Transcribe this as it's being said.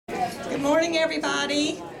Good morning,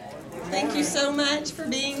 everybody. Thank you so much for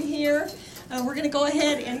being here. We're going to go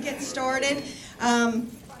ahead and get started.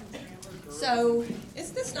 So,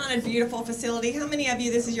 is this not a beautiful facility? How many of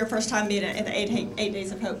you, this is your first time being at the 8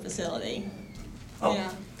 Days of Hope facility? Oh.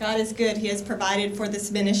 Yeah, God is good. He has provided for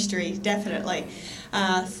this ministry, definitely.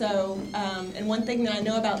 And one thing that I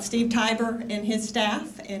know about Steve Tiber and his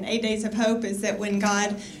staff and 8 Days of Hope is that when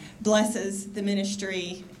God blesses the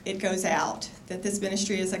ministry, it goes out. That this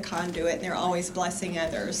ministry is a conduit, and they're always blessing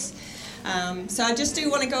others. So I just do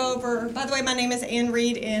want to go over, by the way, my name is Ann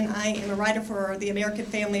Reed, and I am a writer for the American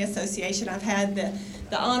Family Association. I've had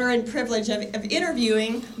the honor and privilege of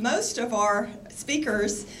interviewing most of our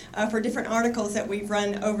speakers for different articles that we've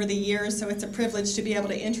run over the years, so it's a privilege to be able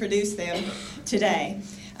to introduce them today.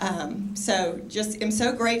 So just am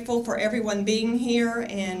so grateful for everyone being here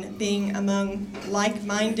and being among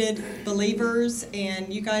like-minded believers,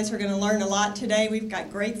 and you guys are going to learn a lot today. We've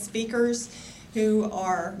got great speakers who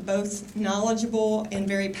are both knowledgeable and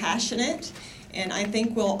very passionate, and I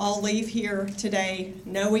think we'll all leave here today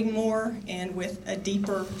knowing more and with a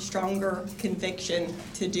deeper, stronger conviction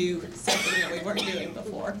to do something that we weren't doing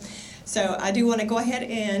before. So I do want to go ahead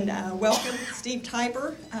and welcome Steve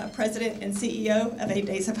Tiber, President and CEO of 8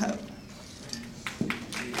 Days of Hope.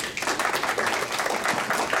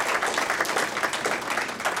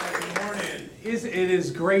 Good morning. It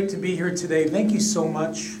is great to be here today. Thank you so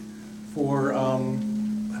much for, I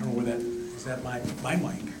don't know where is that my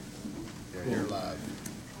mic? Yeah, you're loud.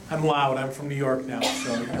 I'm loud. I'm from New York now,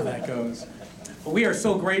 so you know how that goes. But we are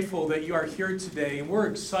so grateful that you are here today, and we're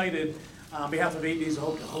excited on behalf of 8 Days of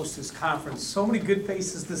Hope to host this conference. So many good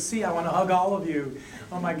faces to see. I want to hug all of you.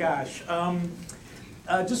 Oh my gosh.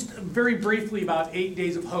 Just very briefly about 8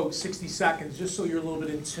 Days of Hope, 60 seconds, just so you're a little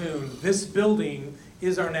bit in tune. This building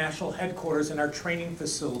is our national headquarters and our training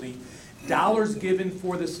facility. Dollars given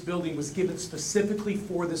for this building was given specifically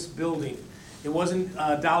for this building. It wasn't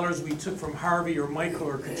dollars we took from Harvey or Michael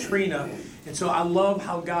or Katrina. And so I love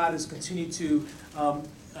how God has continued to,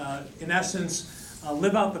 in essence,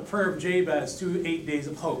 live out the prayer of Jabez through 8 Days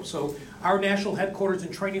of Hope. So our national headquarters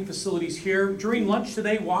and training facilities here. During lunch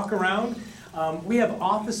today, walk around. We have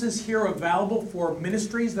offices here available for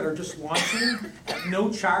ministries that are just launching at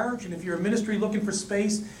no charge. And if you're a ministry looking for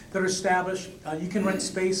space that are established, you can rent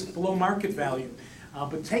space below market value.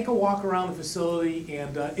 But take a walk around the facility,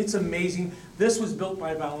 and it's amazing. This was built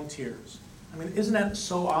by volunteers. I mean, isn't that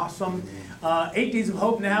so awesome? 8 Days of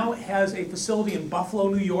Hope now has a facility in Buffalo,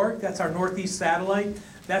 New York. That's our Northeast satellite.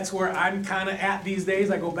 That's where I'm kind of at these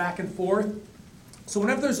days. I go back and forth. So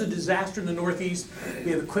whenever there's a disaster in the Northeast,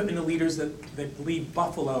 we have equipment and leaders that leave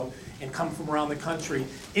Buffalo and come from around the country.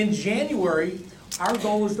 In January, our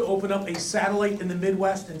goal is to open up a satellite in the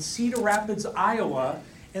Midwest in Cedar Rapids, Iowa.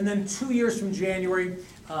 And then 2 years from January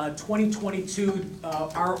 2022,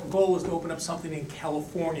 our goal is to open up something in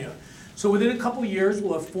California. So within a couple of years,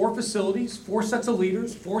 we'll have 4 facilities, 4 sets of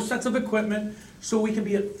leaders, 4 sets of equipment, so we can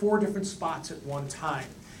be at 4 different spots at one time.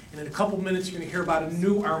 And in a couple of minutes, you're going to hear about a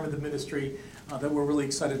new arm of the ministry that we're really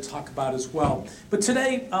excited to talk about as well. But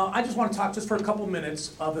today, I just want to talk just for a couple of minutes.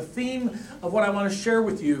 The theme of what I want to share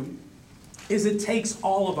with you is it takes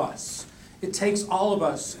all of us. It takes all of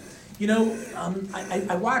us. You know,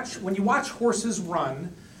 I watch, when you watch horses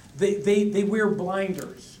run, they wear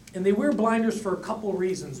blinders. And they wear blinders for a couple of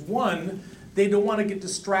reasons. One, they don't want to get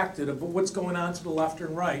distracted of what's going on to the left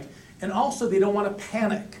and right. And also, they don't want to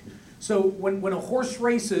panic. So when a horse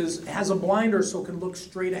races, it has a blinder so it can look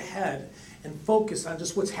straight ahead and focus on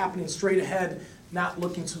just what's happening straight ahead, not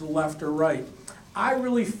looking to the left or right. I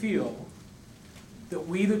really feel that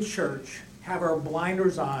we, the church, have our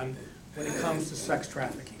blinders on when it comes to sex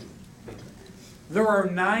trafficking. There are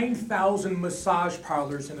 9,000 massage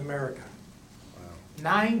parlors in America. Wow.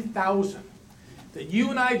 9,000. That you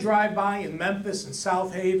and I drive by in Memphis and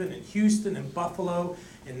South Haven and Houston and Buffalo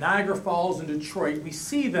and Niagara Falls and Detroit. We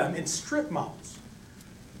see them in strip malls.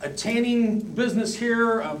 A tanning business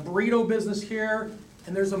here, a burrito business here,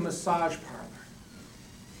 and there's a massage parlor.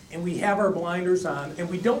 And we have our blinders on, and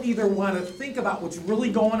we don't either want to think about what's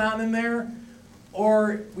really going on in there,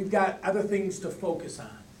 or we've got other things to focus on.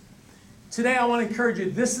 Today I want to encourage you,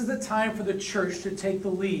 this is the time for the church to take the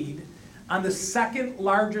lead on the second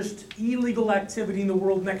largest illegal activity in the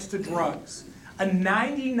world next to drugs, a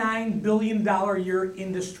 $99 billion a year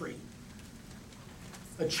industry.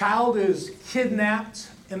 A child is kidnapped,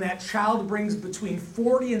 and that child brings between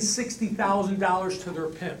 $40,000 and $60,000 to their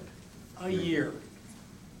pimp a year.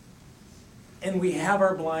 And we have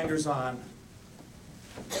our blinders on.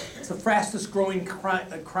 It's the fastest growing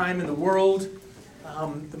crime in the world.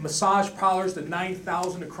 The massage parlors, the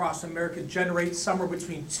 9,000 across America, generate somewhere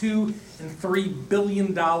between $2 and $3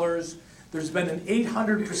 billion. There's been an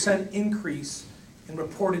 800% increase in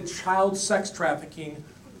reported child sex trafficking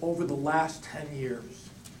over the last 10 years.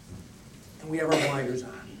 And we have our blinders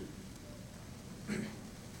on.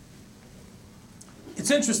 It's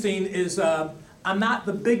interesting is I'm not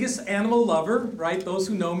the biggest animal lover, right? Those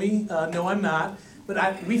who know me know I'm not.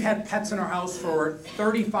 But we've had pets in our house for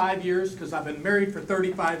 35 years because I've been married for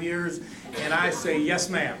 35 years, and I say yes,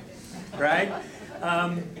 ma'am, right?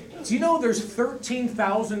 Do you know there's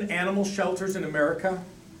 13,000 animal shelters in America?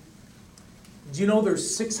 Do you know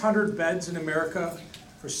there's 600 beds in America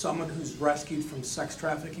for someone who's rescued from sex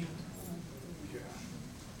trafficking?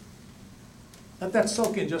 Let that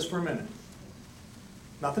soak in just for a minute.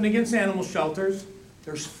 Nothing against animal shelters.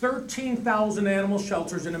 There's 13,000 animal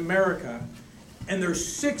shelters in America, and there's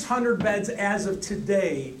 600 beds as of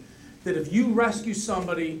today that if you rescue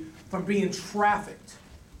somebody from being trafficked,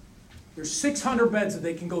 there's 600 beds that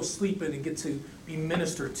they can go sleep in and get to be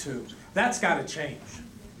ministered to. That's got to change.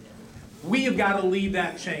 We have got to lead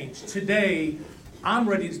that change. Today, I'm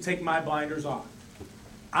ready to take my blinders off.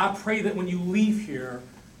 I pray that when you leave here,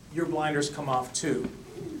 your blinders come off too.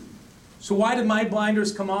 So why did my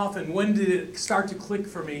blinders come off, and when did it start to click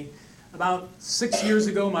for me? About 6 years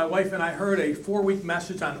ago, my wife and I heard a 4-week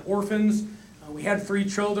message on orphans. We had 3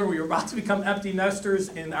 children. We were about to become empty nesters.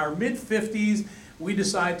 In our mid-50s, we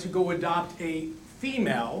decided to go adopt a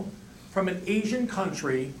female from an Asian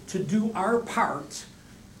country to do our part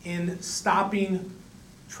in stopping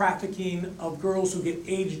trafficking of girls who get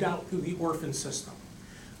aged out through the orphan system.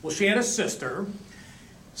 Well, she had a sister.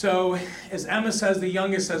 So, as Emma says, the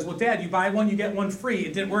youngest says, well, Dad, you buy one, you get one free.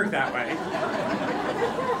 It didn't work that way.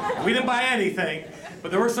 We didn't buy anything,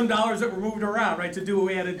 but there were some dollars that were moved around, right, to do what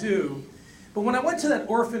we had to do. But when I went to that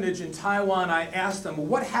orphanage in Taiwan, I asked them, well,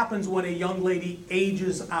 what happens when a young lady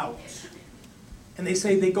ages out? And they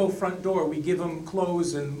say they go front door. We give them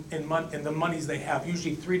clothes and the monies they have,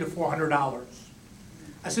 usually $300 to $400.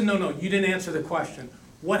 I said, no, you didn't answer the question.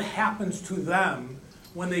 What happens to them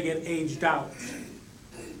when they get aged out?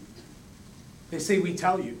 They say, we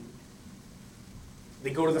tell you.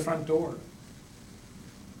 They go to the front door.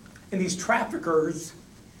 And these traffickers,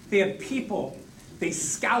 they have people, they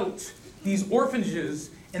scout these orphanages,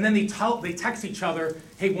 and then they text each other,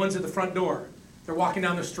 hey, one's at the front door. They're walking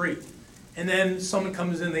down the street. And then someone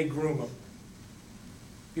comes in, they groom them.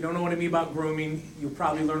 If you don't know what I mean about grooming, you'll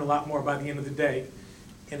probably learn a lot more by the end of the day.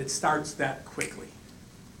 And it starts that quickly.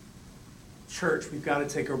 Church, we've got to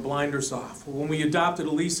take our blinders off. When we adopted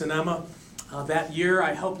Elise and Emma, that year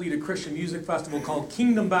I helped lead a Christian music festival called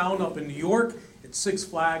Kingdom Bound up in New York at Six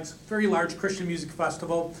Flags, very large Christian music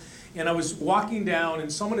festival. And I was walking down,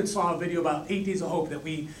 and someone had saw a video about 8 Days of Hope that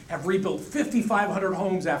we have rebuilt 5,500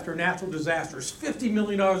 homes after natural disasters, $50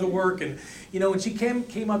 million of work. And and she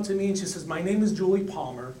came up to me and she says, my name is Julie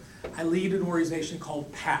Palmer. I lead an organization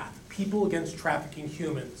called PATH, People Against Trafficking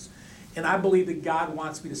Humans. And I believe that God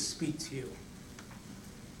wants me to speak to you.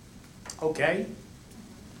 Okay?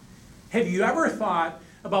 Have you ever thought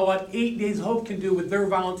about what 8 Days of Hope can do with their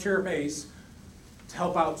volunteer base to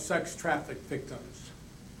help out sex traffic victims?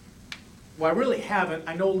 Well, I really haven't.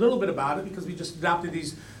 I know a little bit about it because we just adopted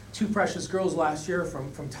these 2 precious girls last year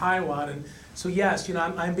from Taiwan. And so yes,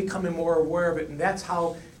 I'm becoming more aware of it, and that's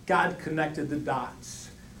how God connected the dots.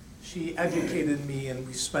 She educated me, and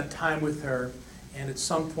we spent time with her, and at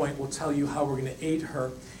some point we'll tell you how we're going to aid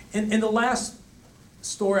her. And the last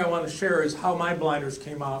story I want to share is how my blinders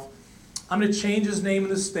came off. I'm going to change his name in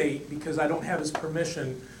the state because I don't have his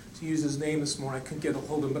permission to use his name this morning. I couldn't get a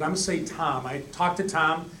hold of him, but I'm going to say Tom. I talked to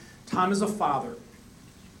Tom. Tom is a father.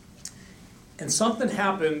 And something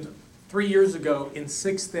happened 3 years ago in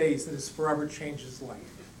 6 days that has forever changed his life.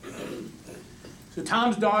 So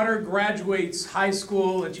Tom's daughter graduates high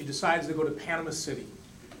school, and she decides to go to Panama City,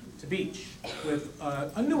 to beach, with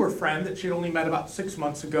a newer friend that she'd only met about 6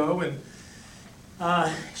 months ago. And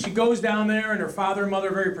she goes down there, and her father and mother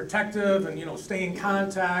are very protective and, stay in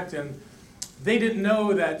contact. And they didn't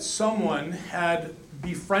know that someone had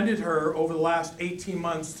befriended her over the last 18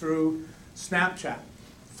 months through Snapchat,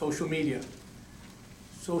 social media.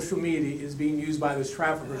 Social media is being used by those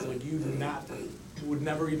traffickers like you would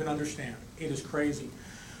never even understand. It is crazy.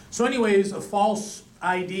 So anyways, a false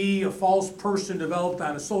ID, a false person developed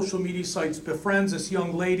on a social media site befriends this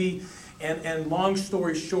young lady, and long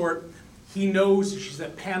story short, he knows she's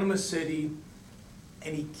at Panama City,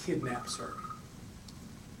 and he kidnaps her.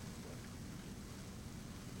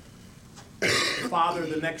 The father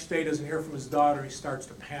the next day doesn't hear from his daughter. He starts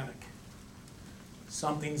to panic.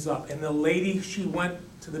 Something's up. And the lady she went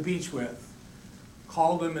to the beach with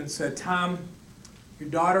called him and said, Tom, your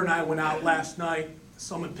daughter and I went out last night.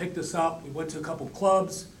 Someone picked us up. We went to a couple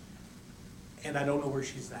clubs, and I don't know where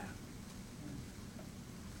she's at.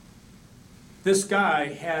 This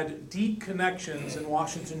guy had deep connections in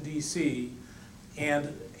Washington, D.C.,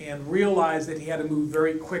 and realized that he had to move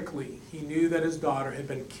very quickly. He knew that his daughter had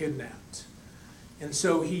been kidnapped. And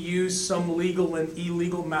so he used some legal and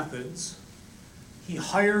illegal methods. He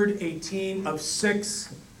hired a team of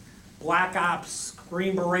 6 Black Ops,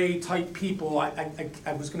 Green Beret type people.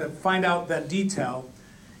 I was going to find out that detail.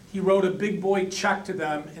 He wrote a big boy check to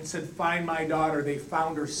them and said, find my daughter. They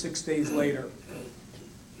found her 6 days later.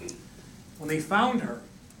 When they found her,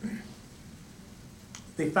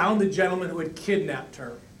 they found the gentleman who had kidnapped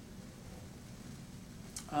her.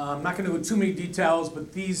 I'm not going to go into too many details,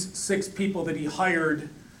 but these 6 people that he hired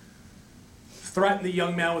threatened the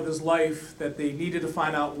young man with his life, that they needed to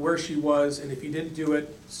find out where she was, and if he didn't do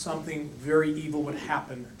it, something very evil would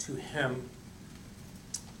happen to him.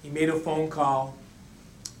 He made a phone call.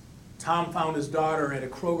 Tom found his daughter at a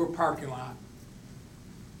Kroger parking lot,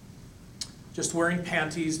 just wearing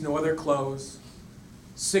panties, no other clothes.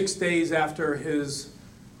 6 days after his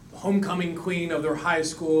homecoming queen of their high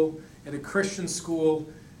school at a Christian school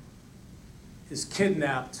is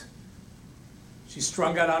kidnapped. She's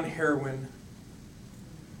strung out on heroin,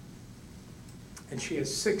 and she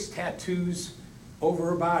has 6 tattoos over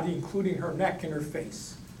her body, including her neck and her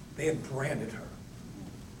face. They had branded her.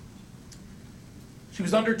 She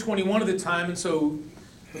was under 21 at the time, and so,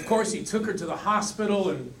 of course, he took her to the hospital,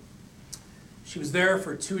 and she was there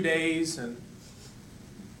for 2 days, and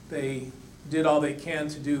they did all they can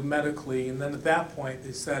to do medically, and then at that point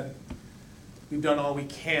they said, we've done all we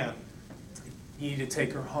can. You need to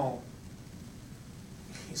take her home.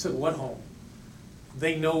 He said, what home?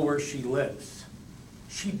 They know where she lives.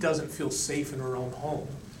 She doesn't feel safe in her own home.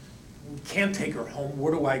 We can't take her home.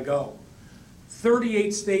 Where do I go? 38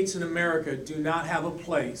 states in America do not have a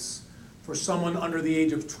place for someone under the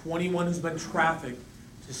age of 21 who's been trafficked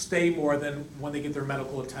to stay more than when they get their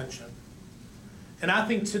medical attention. And I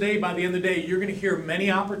think today, by the end of the day, you're going to hear many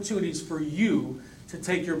opportunities for you to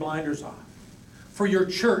take your blinders off. For your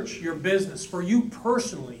church, your business, for you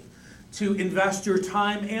personally to invest your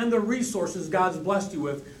time and the resources God's blessed you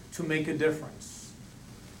with to make a difference.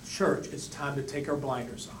 Church, it's time to take our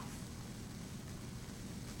blinders off.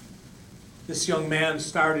 This young man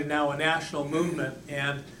started now a national movement,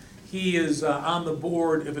 and he is on the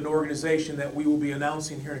board of an organization that we will be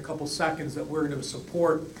announcing here in a couple seconds that we're going to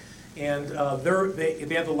support. And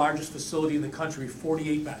they have the largest facility in the country,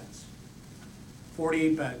 48 beds.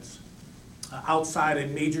 48 beds. Outside a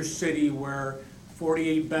major city where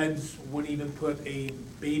 48 beds wouldn't even put a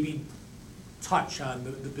baby touch on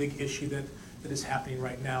the big issue that is happening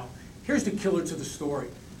right now. Here's the killer to the story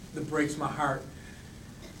that breaks my heart.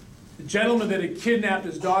 The gentleman that had kidnapped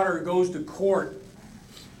his daughter goes to court,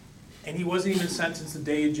 and he wasn't even sentenced a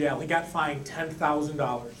day in jail. He got fined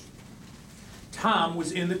 $10,000. Tom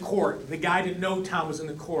was in the court. The guy didn't know Tom was in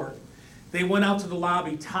the court. They went out to the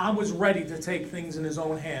lobby. Tom was ready to take things in his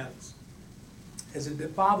own hands. As the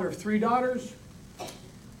father of 3 daughters,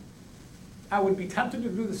 I would be tempted to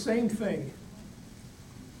do the same thing.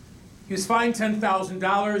 He was fined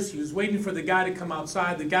 $10,000. He was waiting for the guy to come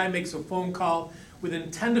outside. The guy makes a phone call.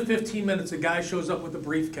 Within 10 to 15 minutes, a guy shows up with a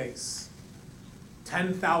briefcase.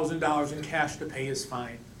 $10,000 in cash to pay his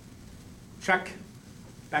fine. Check.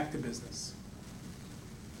 Back to business.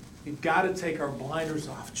 We've got to take our blinders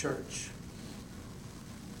off, church.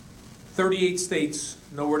 38 states,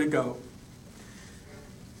 nowhere to go.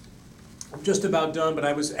 I'm just about done, but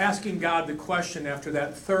I was asking God the question after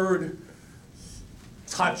that third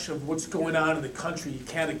touch of what's going on in the country. You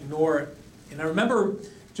can't ignore it. And I remember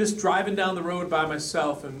just driving down the road by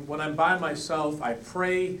myself, and when I'm by myself, I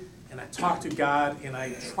pray and I talk to God and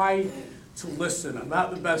I try to listen. I'm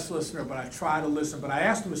not the best listener, but I try to listen. But I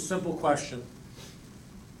asked him a simple question.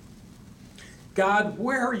 God,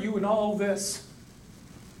 where are you in all this?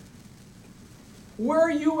 Where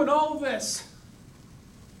are you in all this?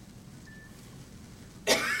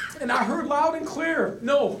 And I heard loud and clear,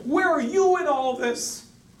 no, where are you in all this?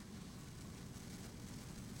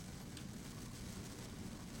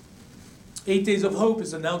 Eight Days of Hope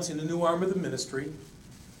is announcing a new arm of the ministry.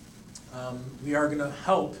 We are going to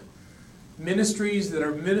help ministries that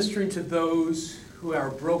are ministering to those who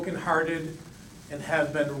are brokenhearted and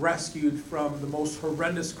have been rescued from the most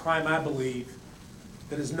horrendous crime, I believe,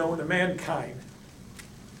 that is known to mankind.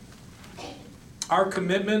 Our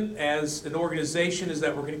commitment as an organization is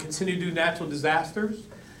that we're going to continue to do natural disasters,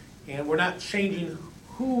 and we're not changing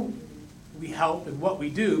who we help and what we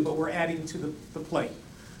do, but we're adding to the plate.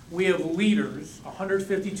 we have leaders,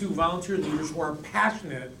 152 volunteer leaders who are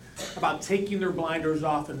passionate about taking their blinders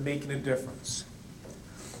off and making a difference.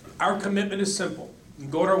 Our commitment is simple. You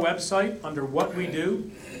can go to our website under What We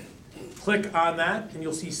Do, click on that, and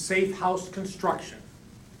you'll see Safe House Construction.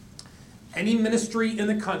 Any ministry in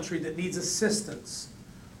the country that needs assistance,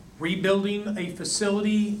 rebuilding a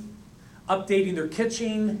facility, updating their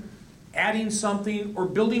kitchen, adding something, or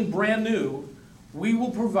building brand new, we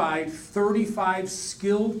will provide 35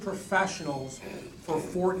 skilled professionals for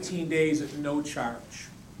 14 days at no charge.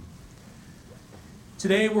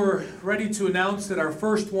 Today we're ready to announce that our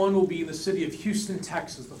first one will be in the city of Houston,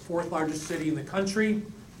 Texas, the 4th largest city in the country,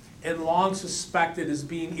 and long suspected as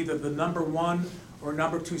being either the #1 or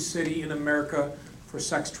 #2 city in America for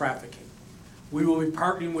sex trafficking. We will be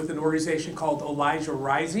partnering with an organization called Elijah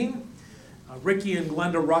Rising. Ricky and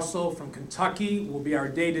Glenda Russell from Kentucky will be our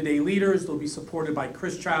day-to-day leaders. They'll be supported by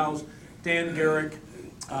Chris Childs, Dan Garrick,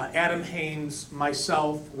 Adam Haynes,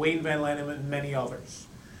 myself, Wayne Van Lanham, and many others.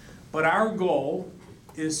 But our goal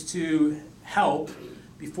is to help,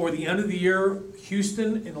 before the end of the year,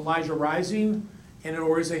 Houston and Elijah Rising, and an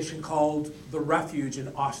organization called The Refuge in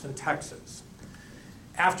Austin, Texas.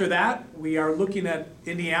 After that, we are looking at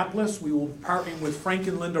Indianapolis. We will be partnering with Frank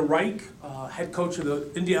and Linda Reich, head coach of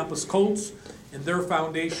the Indianapolis Colts, and their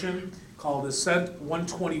foundation called Ascent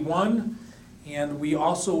 121. And we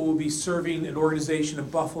also will be serving an organization in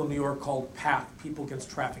Buffalo, New York called PATH, People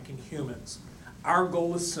Against Trafficking Humans. Our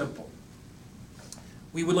goal is simple.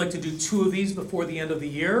 We would like to do 2 of these before the end of the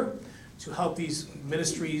year to help these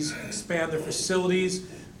ministries expand their facilities.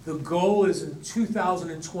 The goal is in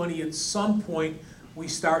 2020, at some point, we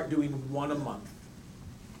start doing 1 a month.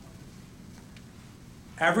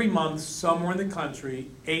 Every month, somewhere in the country,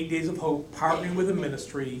 8 Days of Hope, partnering with a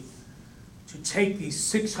ministry to take these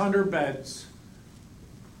 600 beds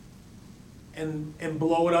and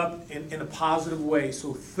blow it up in a positive way.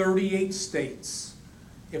 So 38 states.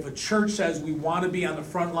 If a church says we want to be on the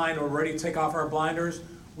front line or ready to take off our blinders,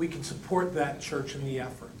 we can support that church in the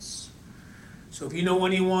efforts. So if you know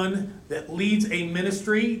anyone that leads a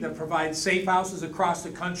ministry that provides safe houses across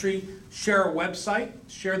the country, share our website,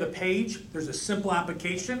 share the page. There's a simple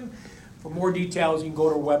application. For more details, you can go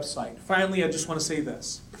to our website. Finally, I just want to say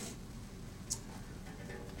this.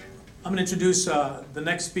 I'm going to introduce the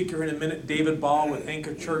next speaker in a minute, David Ball with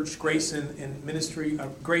Anchor Church, Grace and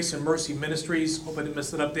Mercy Ministries. Hope I didn't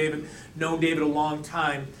mess it up, David. Known David a long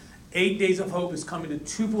time. 8 Days of Hope is coming to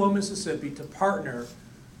Tupelo, Mississippi to partner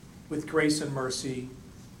with Grace and Mercy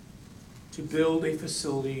to build a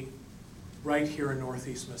facility right here in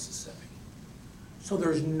Northeast Mississippi. So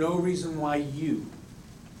there's no reason why you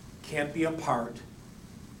can't be a part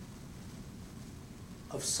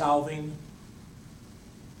of solving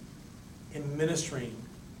and ministering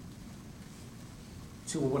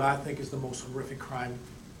to what I think is the most horrific crime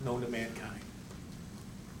known to mankind.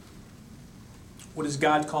 What is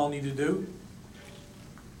God calling you to do?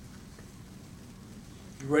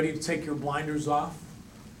 You ready to take your blinders off?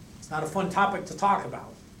 It's not a fun topic to talk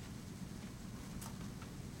about.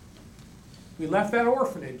 We left that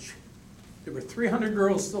orphanage. There were 300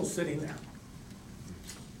 girls still sitting there.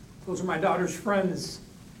 Those are my daughter's friends.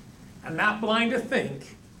 I'm not blind to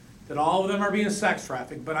think that all of them are being sex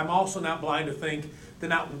trafficked, but I'm also not blind to think that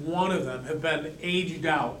not one of them have been aged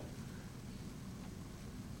out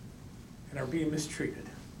and are being mistreated.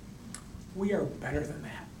 We are better than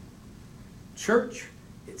that. Church,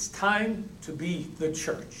 it's time to be the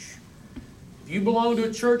church. If you belong to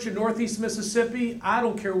a church in Northeast Mississippi, I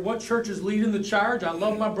don't care what church is leading the charge. I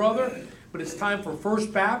love my brother, but it's time for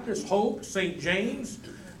First Baptist, Hope, St. James,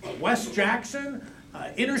 West Jackson,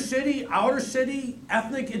 inner city, outer city,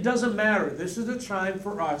 ethnic, it doesn't matter. This is the time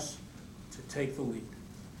for us to take the lead.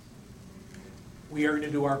 We are going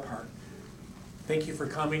to do our part. Thank you for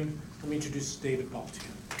coming. Let me introduce David Ball to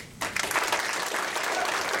you.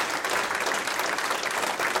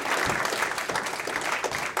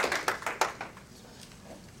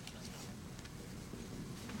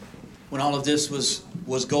 When all of this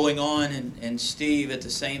was going on, and Steve, at the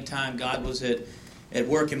same time, God was at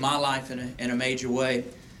work in my life in a major way.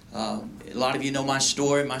 A lot of you know my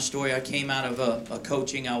story. My story, I came out of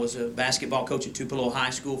coaching. I was a basketball coach at Tupelo High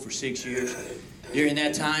School for 6 years. During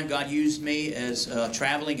that time, God used me as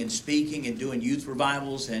traveling and speaking and doing youth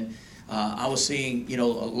revivals, and I was seeing, a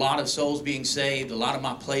lot of souls being saved, a lot of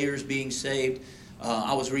my players being saved.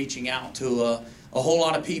 I was reaching out to a whole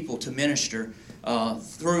lot of people to minister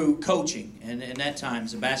through coaching, and in that time,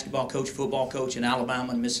 as a basketball coach, football coach in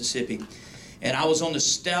Alabama and Mississippi. And I was on the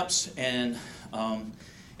steps in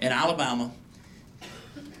Alabama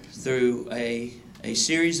through a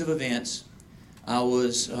series of events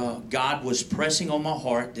God was pressing on my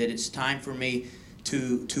heart that it's time for me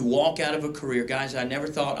to walk out of a career. Guys, I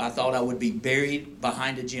thought I would be buried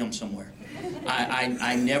behind a gym somewhere.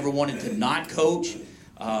 I never wanted to not coach.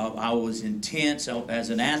 I was intense. As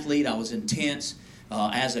an athlete, I was intense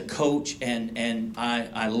as a coach, and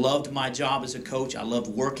I loved my job as a coach. I loved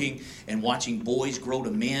working and watching boys grow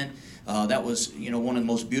to men. That was, one of the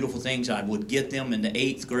most beautiful things. I would get them in the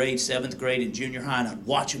 8th grade, 7th grade, and junior high, and I'd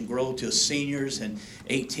watch them grow to seniors and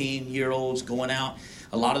 18-year-olds going out.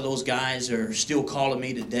 A lot of those guys are still calling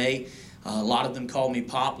me today. A lot of them call me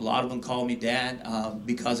Pop. A lot of them call me Dad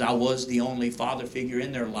because I was the only father figure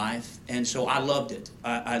in their life. And so I loved it.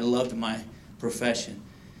 I loved my profession.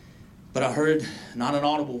 But I heard, not an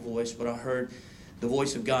audible voice, but I heard the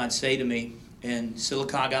voice of God say to me in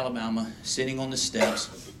Sylacauga, Alabama, sitting on the steps.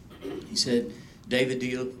 He said, "David, do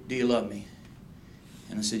you love me?"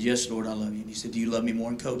 And I said, "Yes, Lord, I love you." And he said, "Do you love me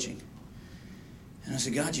more in coaching?" And I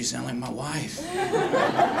said, "God, you sound like my wife."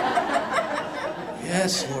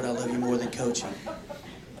 "Yes, Lord, I love you more than coaching."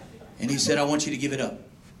 And he said, "I want you to give it up.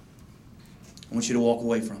 I want you to walk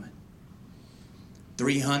away from it."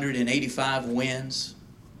 385 wins,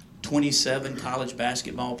 27 college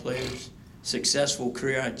basketball players, successful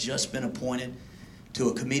career. I'd just been appointed to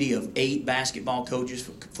a committee of 8 basketball coaches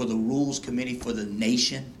for the rules committee for the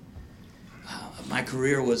nation. My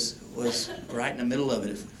career was right in the middle of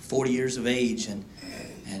it, 40 years of age, and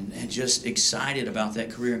just excited about that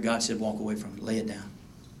career. And God said, "Walk away from it. Lay it down.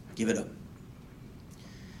 Give it up."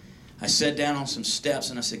 I sat down on some steps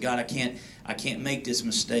and I said, "God, I can't make this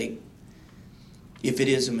mistake. If it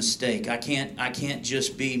is a mistake, I can't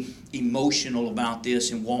just be emotional about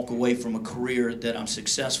this and walk away from a career that I'm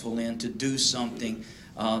successful in to do something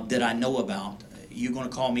that I know about. You're going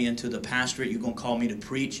to call me into the pastorate. You're going to call me to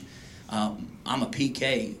preach. I'm a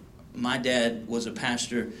PK. My dad was a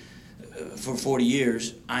pastor for 40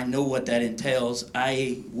 years. I know what that entails.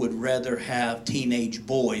 I would rather have teenage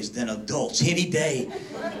boys than adults any day.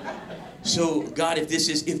 So God, if this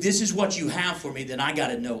is what you have for me, then I got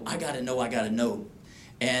to know. I got to know.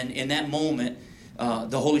 And in that moment,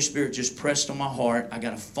 the Holy Spirit just pressed on my heart. I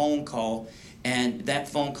got a phone call, and that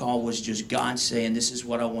phone call was just God saying, "This is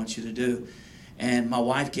what I want you to do." And my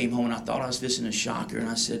wife came home, and I thought I was visiting a shocker. And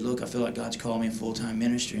I said, "Look, I feel like God's called me in full-time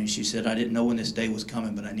ministry." And she said, "I didn't know when this day was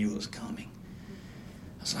coming, but I knew it was coming."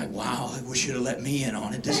 I was like, wow, I wish you'd have let me in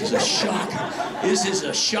on it. This is a shocker. This is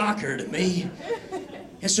a shocker to me.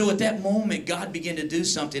 And so at that moment, God began to do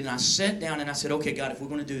something. And I sat down and I said, "Okay, God, if we're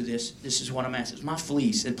going to do this, this is what I'm asking. It's my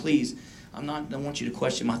fleece. And please, I don't want you to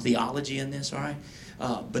question my theology in this, all right?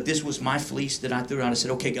 But this was my fleece that I threw out. I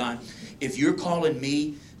said, "Okay, God, if you're calling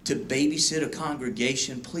me to babysit a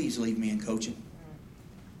congregation, please leave me in coaching.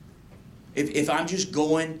 If I'm just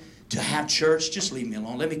going to have church, just leave me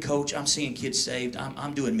alone. Let me coach. I'm seeing kids saved.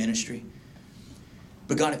 I'm doing ministry.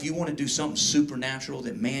 But God, if you want to do something supernatural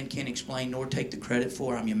that man can't explain nor take the credit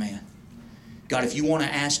for, I'm your man. God, if you want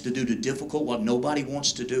to ask to do the difficult, what nobody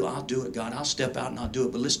wants to do, I'll do it, God. I'll step out and I'll do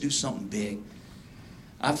it. But let's do something big."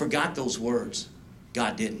 I forgot those words.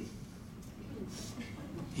 God didn't.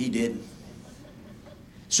 He didn't.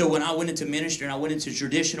 So when I went into ministry, and I went into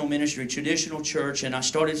traditional ministry, traditional church, and I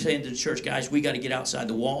started saying to the church, "Guys, we got to get outside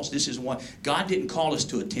the walls. This is why God didn't call us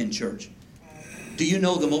to attend church." Do you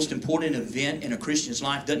know the most important event in a Christian's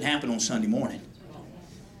life doesn't happen on Sunday morning?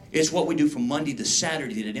 It's what we do from Monday to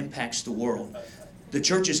Saturday that impacts the world. The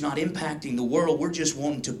church is not impacting the world. We're just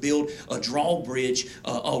wanting to build a drawbridge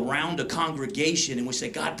around a congregation. And we say,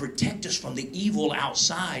 "God, protect us from the evil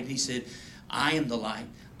outside." And He said, "I am the light.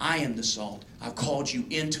 I am the salt. I've called you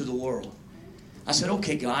into the world." I said,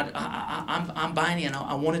 "Okay, God, I'm buying in.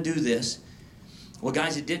 I want to do this." Well,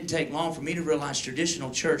 guys, it didn't take long for me to realize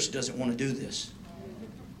traditional church doesn't want to do this.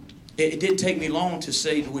 It didn't take me long to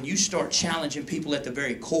say that when you start challenging people at the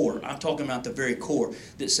very core, I'm talking about the very core,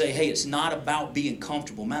 that say, "Hey, it's not about being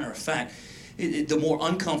comfortable." Matter of fact, the more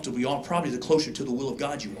uncomfortable you are, probably the closer to the will of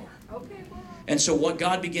God you are. Okay. And so what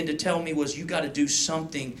God began to tell me was, you got to do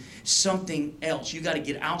something else. You got to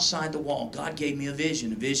get outside the wall. God gave me a vision.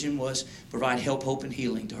 The vision was provide help, hope, and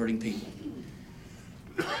healing to hurting people.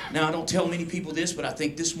 Now, I don't tell many people this, but I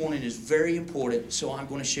think this morning is very important, so I'm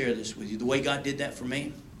going to share this with you. The way God did that for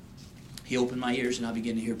me, He opened my ears and I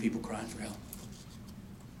began to hear people crying for help.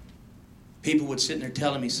 People would sit there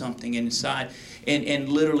telling me something, and inside, and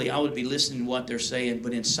literally I would be listening to what they're saying,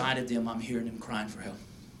 but inside of them I'm hearing them crying for help.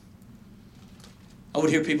 I would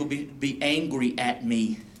hear people be angry at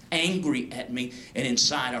me, and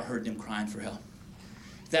inside I heard them crying for help.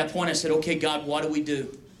 At that point I said, "Okay, God, what do we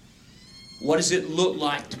do? What does it look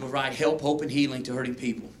like to provide help, hope, and healing to hurting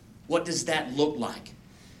people? What does that look like?"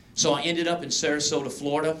 So I ended up in Sarasota,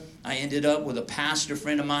 Florida. I ended up with a pastor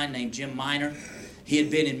friend of mine named Jim Miner. He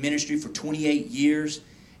had been in ministry for 28 years,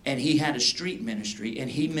 and he had a street ministry, and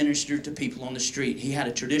he ministered to people on the street. He had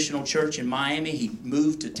a traditional church in Miami. He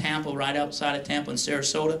moved to Tampa, right outside of Tampa in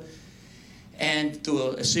Sarasota. And through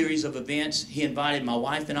a series of events, he invited my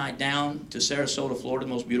wife and I down to Sarasota, Florida,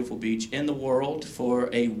 the most beautiful beach in the world, for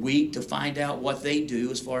a week to find out what they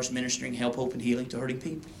do as far as ministering help, hope, and healing to hurting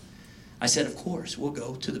people. I said, of course, we'll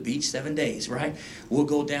go to the beach 7 days, right? We'll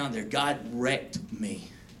go down there. God wrecked me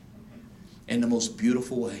in the most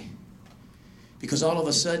beautiful way. Because all of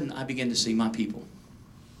a sudden, I began to see my people,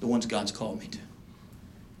 the ones God's called me to.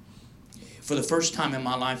 For the first time in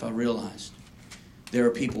my life, I realized there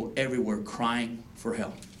are people everywhere crying for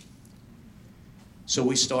help. So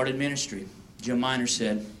we started ministry. Jim Miner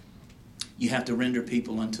said, you have to render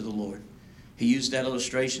people unto the Lord. He used that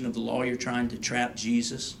illustration of the lawyer trying to trap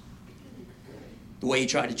Jesus. The way he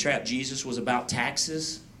tried to trap Jesus was about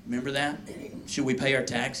taxes. Remember that? Should we pay our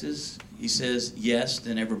taxes? He says yes,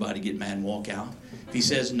 then everybody get mad and walk out. If he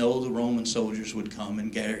says no, the Roman soldiers would come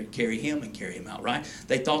and carry him out, right?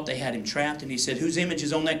 They thought they had him trapped, and he said, whose image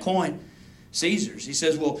is on that coin? Caesar's. He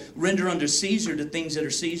says, well, render unto Caesar the things that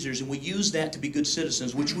are Caesar's, and we use that to be good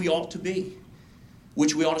citizens, which we ought to be,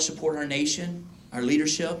 which we ought to support our nation, our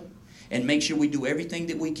leadership, and make sure we do everything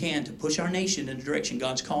that we can to push our nation in the direction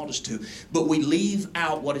God's called us to. But we leave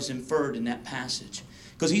out what is inferred in that passage.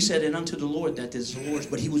 Because he said, and unto the Lord that is the Lord's.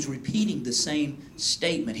 But he was repeating the same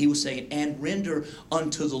statement. He was saying, and render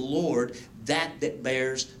unto the Lord that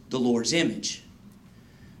bears the Lord's image.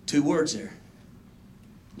 2 words there.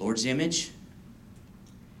 Lord's image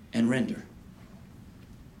and render.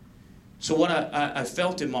 So what I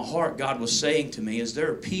felt in my heart God was saying to me is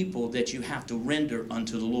there are people that you have to render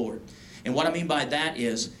unto the Lord. And what I mean by that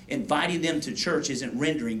is inviting them to church isn't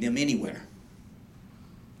rendering them anywhere.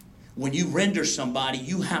 When you render somebody,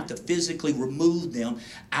 you have to physically remove them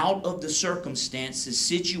out of the circumstances,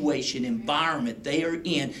 situation, environment they are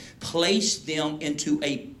in, place them into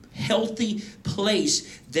a healthy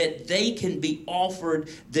place that they can be offered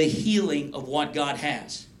the healing of what God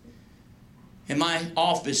has. In my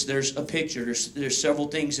office, there's a picture. There's several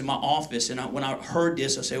things in my office. And when I heard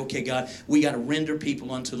this, I say, okay, God, we got to render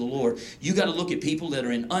people unto the Lord. You got to look at people that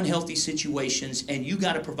are in unhealthy situations, and you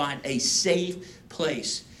got to provide a safe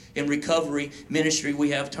place. In recovery ministry,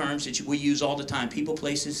 we have terms that we use all the time. People,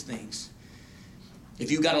 places, things. If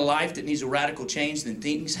you've got a life that needs a radical change, then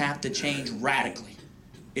things have to change radically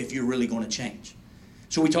if you're really going to change.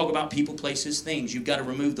 So we talk about people, places, things. You've got to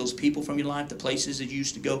remove those people from your life, the places that you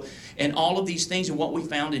used to go, and all of these things. And what we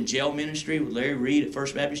found in jail ministry with Larry Reed at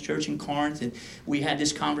First Baptist Church in Corinth, and we had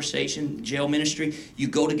this conversation, jail ministry, you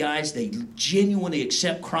go to guys, they genuinely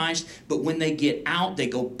accept Christ, but when they get out, they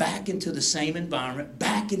go back into the same environment,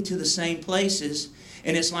 back into the same places,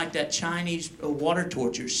 and it's like that Chinese water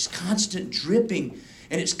torture. It's constant dripping,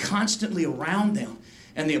 and it's constantly around them.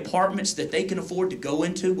 And the apartments that they can afford to go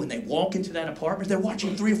into, when they walk into that apartment, they're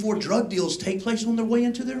watching 3 or 4 drug deals take place on their way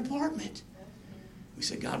into their apartment. We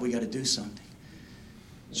said, God, we got to do something.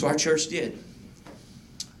 So our church did.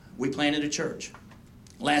 We planted a church.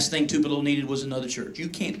 Last thing Tupelo needed was another church. You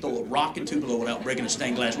can't throw a rock in Tupelo without breaking a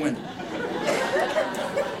stained glass window.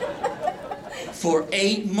 For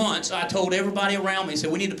 8 months, I told everybody around me,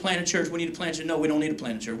 said, we need to plant a church, we need to plant a church. No, we don't need to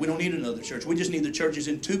plant a church. We don't need another church. We just need the churches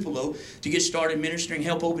in Tupelo to get started ministering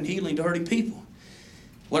help, hope, and healing to hurting people.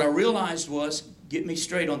 What I realized was, get me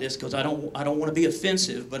straight on this, because I don't want to be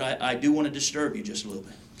offensive, but I do want to disturb you just a little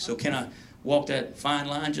bit. So can I walk that fine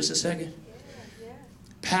line just a second?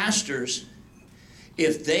 Pastors,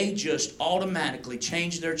 if they just automatically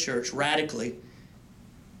change their church radically,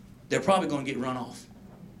 they're probably going to get run off.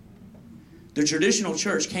 The traditional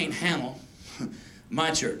church can't handle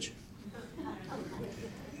my church.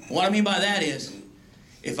 What I mean by that is,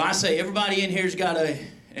 if I say everybody in here's got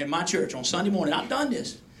in my church on Sunday morning, I've done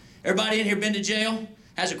this. Everybody in here been to jail,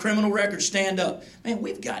 has a criminal record, stand up. Man,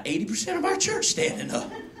 we've got 80% of our church standing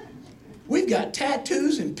up. We've got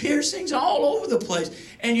tattoos and piercings all over the place.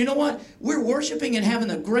 And you know what? We're worshiping and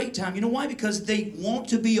having a great time. You know why? Because they want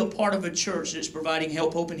to be a part of a church that's providing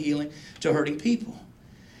help, hope, and healing to hurting people.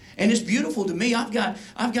 And it's beautiful to me. I've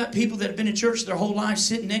got people that have been in church their whole lives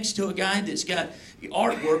sitting next to a guy that's got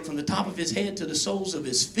artwork from the top of his head to the soles of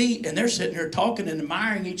his feet, and they're sitting there talking and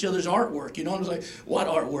admiring each other's artwork. You know, and it's like, what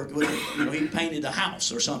artwork? Was it? You know, he painted a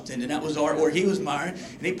house or something, and that was the artwork he was admiring,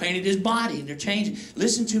 and he painted his body, and they're changing.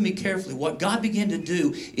 Listen to me carefully. What God began to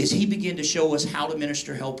do is he began to show us how to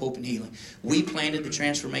minister help, hope, and healing. We planted the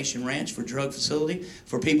Transformation Ranch for drug facility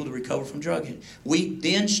for people to recover from drug addiction. We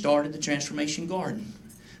then started the Transformation Garden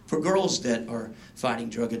for girls that are fighting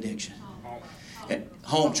drug addiction.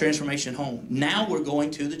 Home, Transformation Home. Now we're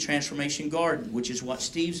going to the Transformation Garden, which is what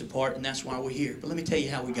Steve's a part, and that's why we're here. But let me tell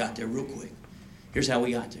you how we got there real quick. Here's how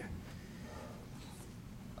we got there.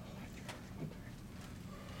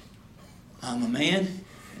 I'm a man,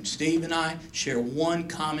 and Steve and I share one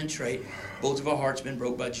common trait. Both of our hearts been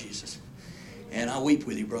broke by Jesus. And I weep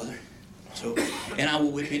with you, brother. So, and I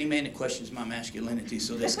will whip any man that questions my masculinity,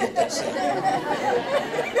 so let's get that settled.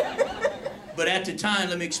 But at the time,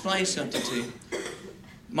 let me explain something to you.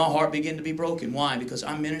 My heart began to be broken. Why? Because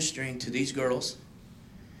I'm ministering to these girls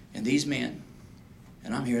and these men,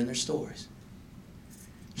 and I'm hearing their stories.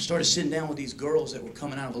 I started sitting down with these girls that were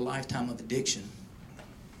coming out of a lifetime of addiction.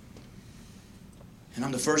 And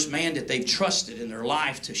I'm the first man that they've trusted in their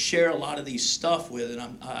life to share a lot of these stuff with,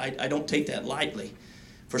 and I don't take that lightly.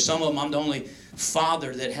 For some of them, I'm the only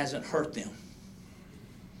father that hasn't hurt them.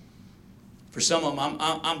 For some of them,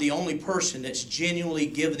 I'm the only person that's genuinely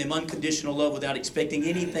given them unconditional love without expecting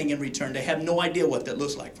anything in return. They have no idea what that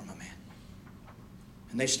looks like from a man.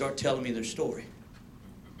 And they start telling me their story.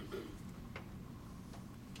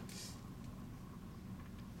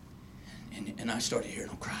 And I started hearing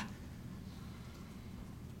them cry.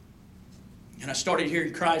 And I started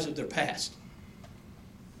hearing cries of their past.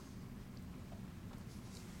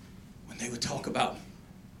 When they would talk about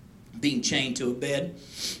being chained to a bed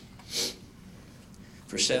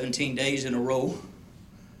for 17 days in a row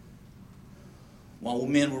while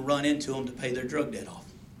men would run into them to pay their drug debt off.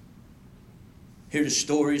 Hear the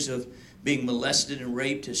stories of being molested and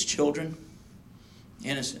raped as children,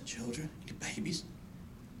 innocent children, babies.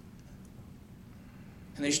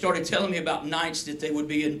 And they started telling me about nights that they would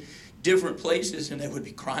be in different places and they would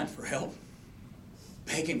be crying for help,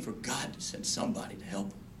 begging for God to send somebody to help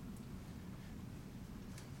them.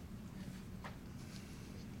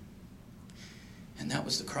 And that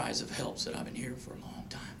was the cries of helps that I've been hearing for a long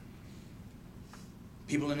time.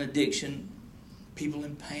 People in addiction, people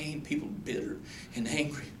in pain, people bitter and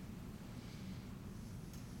angry.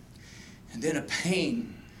 And then a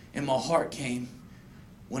pain in my heart came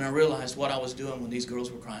when I realized what I was doing when these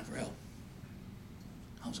girls were crying for help.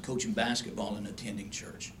 I was coaching basketball and attending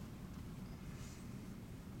church.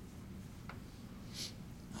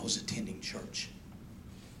 I was attending church.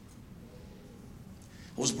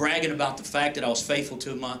 I was bragging about the fact that I was faithful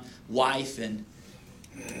to my wife, and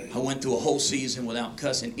I went through a whole season without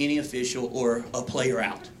cussing any official or a player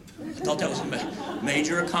out. I thought that was a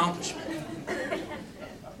major accomplishment.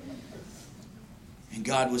 And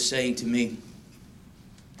God was saying to me,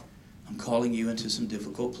 I'm calling you into some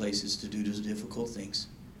difficult places to do those difficult things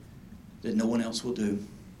that no one else will do.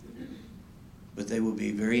 But they will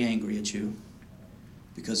be very angry at you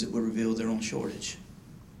because it will reveal their own shortage.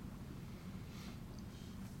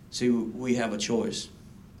 See, we have a choice.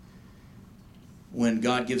 When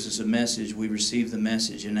God gives us a message, we receive the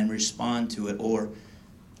message and then respond to it, or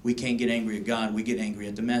we can't get angry at God, we get angry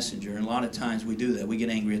at the messenger. And a lot of times we do that. We get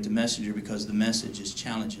angry at the messenger because the message is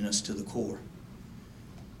challenging us to the core.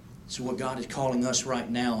 So what God is calling us right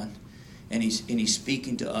now, and He's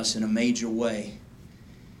speaking to us in a major way,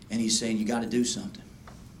 and He's saying, you got to do something.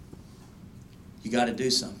 You got to do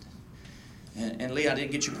something. And Lee, I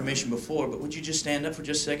didn't get your permission before, but would you just stand up for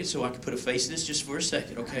just a second so I could put a face to this just for a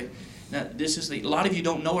second, okay? Now, this is a lot of you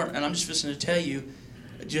don't know her, and I'm just listening to tell you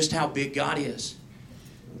just how big God is.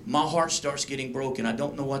 My heart starts getting broken. I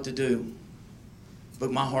don't know what to do,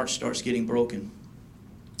 but my heart starts getting broken.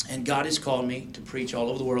 And God has called me to preach all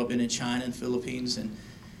over the world. I've been in China and Philippines and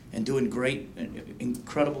doing great,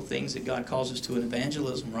 incredible things that God calls us to in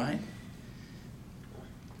evangelism, right?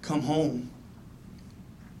 Come home.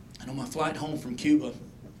 And on my flight home from Cuba,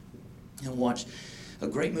 and watched a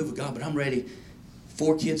great move of God, but I'm ready.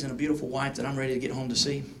 4 kids and a beautiful wife that I'm ready to get home to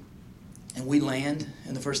see. And we land,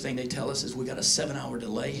 and the first thing they tell us is we got a 7-hour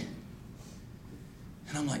delay.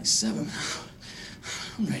 And I'm like, 7 hours?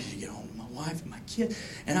 I'm ready to get home to my wife and my kid.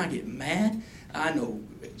 And I get mad. I know,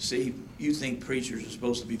 see, you think preachers are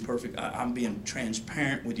supposed to be perfect. I'm being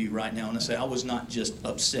transparent with you right now, and I say I was not just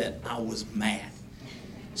upset, I was mad.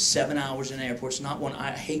 7 hours in the airport. It's not one.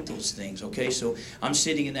 I hate those things, okay? So I'm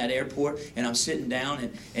sitting in that airport, and I'm sitting down,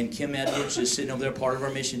 and Kim Edwards is sitting over there, part of our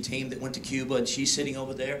mission team that went to Cuba, and she's sitting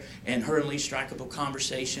over there, and her and Lee strike up a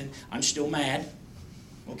conversation. I'm still mad,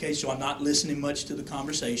 okay? So I'm not listening much to the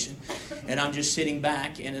conversation, and I'm just sitting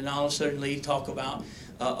back, and then all of a sudden Lee talk about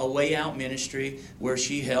a Way Out ministry where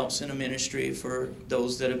she helps in a ministry for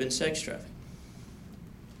those that have been sex trafficked.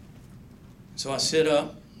 So I sit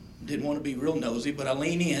up. Didn't want to be real nosy, but I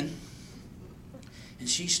lean in, and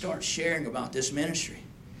she starts sharing about this ministry.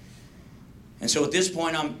 And so at this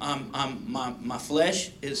point, my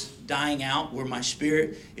flesh is dying out, where my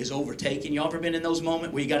spirit is overtaken. You ever been in those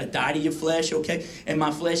moments where you got to die to your flesh, okay? And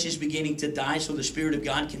my flesh is beginning to die so the Spirit of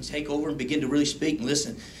God can take over and begin to really speak. And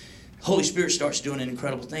listen, Holy Spirit starts doing an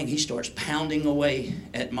incredible thing. He starts pounding away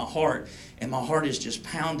at my heart. And my heart is just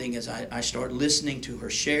pounding as I start listening to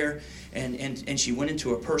her share. And she went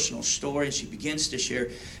into her personal story, and she begins to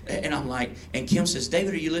share. And I'm like, and Kim says,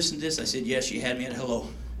 David, are you listening to this? I said, yes, she had me at hello.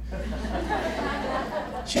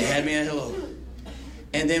 She had me at hello.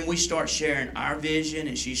 And then we start sharing our vision,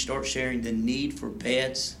 and she starts sharing the need for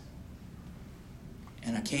beds.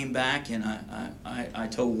 And I came back, and I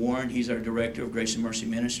told Warren, he's our director of Grace and Mercy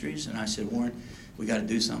Ministries, and I said, Warren, we got to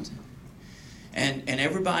do something. And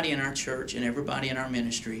everybody in our church and everybody in our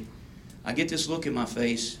ministry, I get this look in my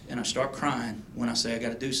face, and I start crying when I say I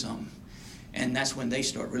got to do something. And that's when they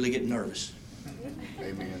start really getting nervous.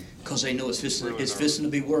 Amen. Because they know it's fixing to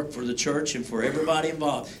be work for the church and for everybody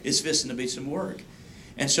involved. It's fixing to be some work.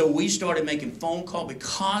 And so we started making phone calls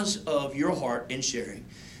because of your heart in sharing.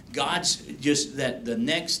 God's just that the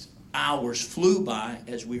next hours flew by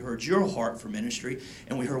as we heard your heart for ministry,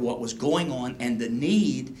 and we heard what was going on and the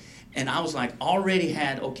need. And I was like, already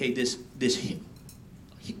had, okay, this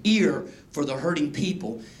ear for the hurting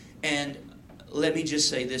people. And let me just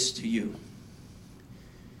say this to you.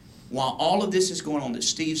 While all of this is going on that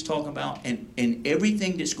Steve's talking about, and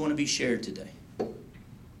everything that's going to be shared today,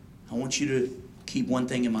 I want you to keep one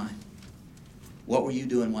thing in mind. What were you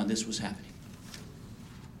doing while this was happening?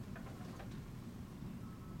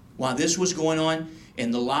 While this was going on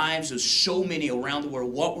in the lives of so many around the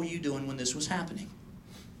world, what were you doing when this was happening?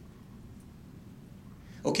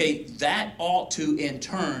 Okay, that ought to, in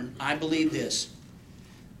turn, I believe this,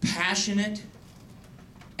 passionate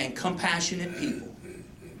and compassionate people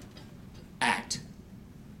act.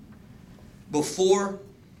 Before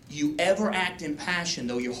you ever act in passion,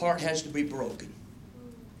 though, your heart has to be broken.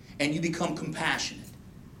 And you become compassionate.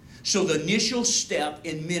 So the initial step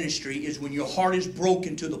in ministry is when your heart is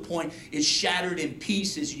broken to the point it's shattered in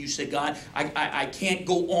pieces, and you say, God, I can't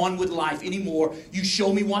go on with life anymore. You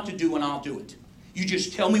show me what to do and I'll do it. You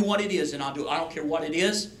just tell me what it is and I'll do it. I don't care what it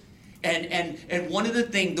is. And one of the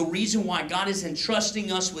things, the reason why God is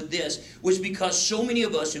entrusting us with this was because so many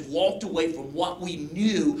of us have walked away from what we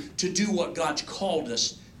knew to do what God's called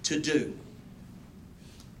us to do.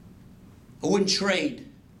 I wouldn't trade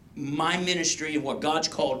my ministry and what God's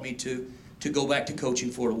called me to go back to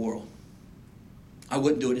coaching for the world. I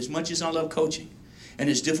wouldn't do it, as much as I love coaching and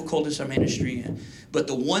as difficult as our ministry is. But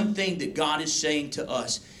the one thing that God is saying to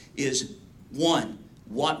us is, one,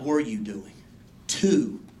 what were you doing?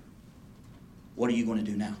 Two, what are you going to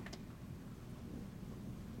do now?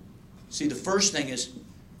 See, the first thing is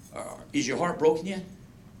your heart broken yet?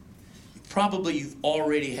 Probably you've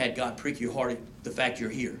already had God prick your heart at the fact you're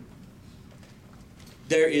here.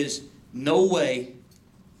 There is no way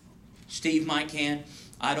Steve might can.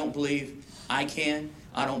 I don't believe I can.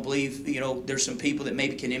 I don't believe, there's some people that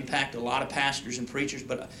maybe can impact a lot of pastors and preachers,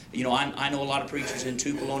 but, I know a lot of preachers in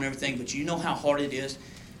Tupelo and everything, but you know how hard it is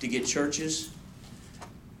to get churches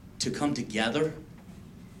to come together,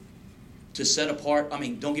 to set apart. I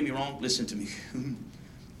mean, don't get me wrong, listen to me.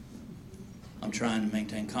 I'm trying to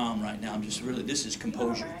maintain calm right now. This is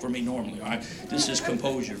composure for me normally, all right? This is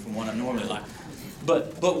composure from what I normally like.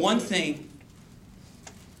 But one thing,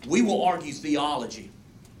 we will argue theology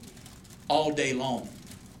all day long,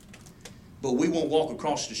 but we won't walk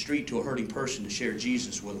across the street to a hurting person to share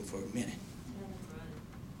Jesus with them for a minute.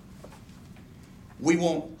 We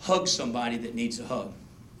won't hug somebody that needs a hug.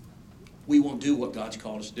 We won't do what God's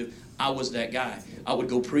called us to do. I was that guy. I would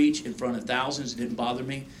go preach in front of thousands. It didn't bother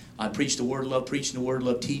me. I preached the Word of love, preaching the Word of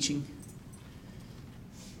love, teaching.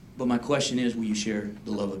 But my question is, will you share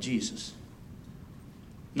the love of Jesus?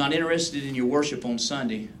 I'm not interested in your worship on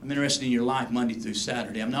Sunday. I'm interested in your life Monday through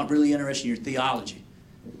Saturday. I'm not really interested in your theology.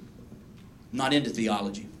 I'm not into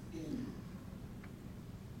theology.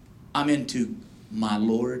 I'm into my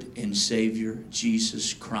Lord and Savior,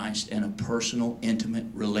 Jesus Christ, and a personal, intimate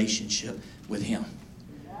relationship with Him.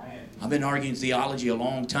 I've been arguing theology a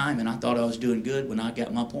long time, and I thought I was doing good when I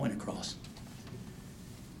got my point across.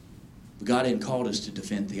 But God hadn't called us to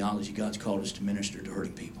defend theology. God's called us to minister to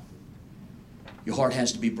hurting people. Your heart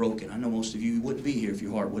has to be broken. I know most of you wouldn't be here if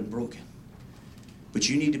your heart wasn't broken. But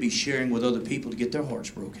you need to be sharing with other people to get their hearts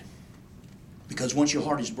broken. Because once your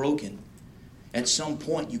heart is broken, at some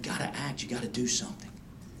point you got to act, you got to do something.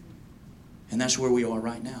 And that's where we are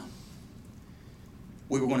right now.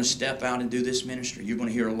 We were going to step out and do this ministry. You're going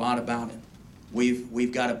to hear a lot about it.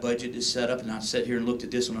 We've got a budget that's set up, and I sat here and looked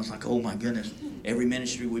at this and I was like, oh my goodness, every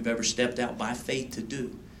ministry we've ever stepped out by faith to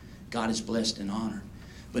do, God is blessed and honored.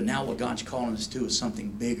 But now what God's calling us to is something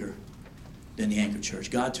bigger than the Anchor Church.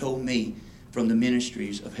 God told me from the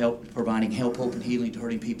ministries of help, providing help, hope, and healing to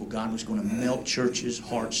hurting people, God was going to melt churches'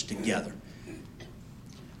 hearts together.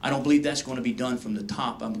 I don't believe that's going to be done from the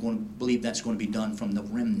top. I'm going to believe that's going to be done from the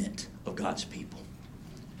remnant of God's people.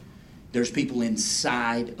 There's people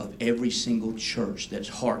inside of every single church that's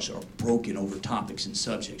hearts are broken over topics and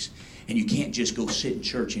subjects. And you can't just go sit in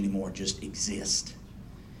church anymore and just exist.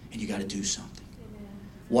 And you got to do something. Amen.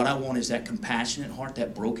 What I want is that compassionate heart,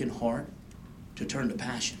 that broken heart, to turn to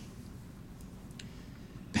passion.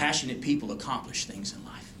 Passionate people accomplish things in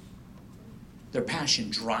life. Their passion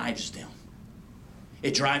drives them.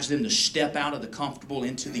 It drives them to step out of the comfortable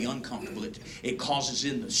into the uncomfortable. It causes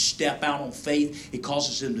them to step out on faith. It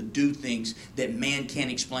causes them to do things that man can't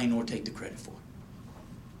explain nor take the credit for.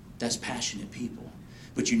 That's passionate people.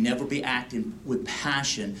 But you never be acting with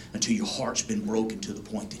passion until your heart's been broken to the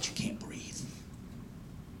point that you can't breathe.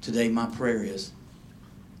 Today, my prayer is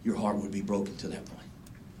your heart would be broken to that point.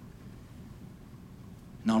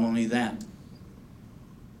 Not only that,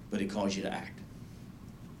 but it calls you to act.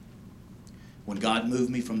 When God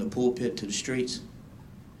moved me from the pulpit to the streets,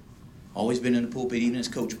 always been in the pulpit, even as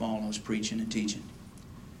Coach Ball, I was preaching and teaching.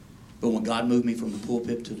 But when God moved me from the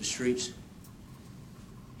pulpit to the streets,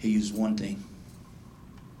 He used one thing.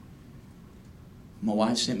 My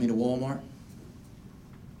wife sent me to Walmart,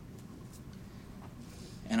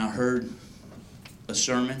 and I heard a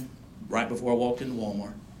sermon right before I walked into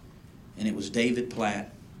Walmart, and it was David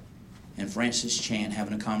Platt and Francis Chan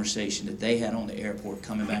having a conversation that they had on the airport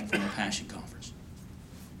coming back from the Passion Conference.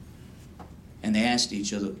 And they asked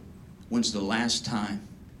each other, when's the last time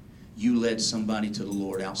you led somebody to the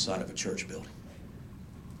Lord outside of a church building?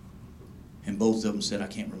 And both of them said, I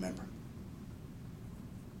can't remember.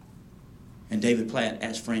 And David Platt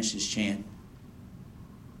asked Francis Chan,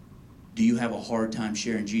 do you have a hard time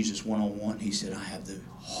sharing Jesus one-on-one? He said, I have the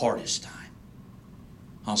hardest time.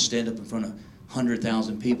 I'll stand up in front of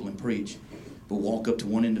 100,000 people and preach, but walk up to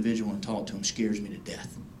one individual and talk to him scares me to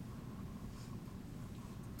death.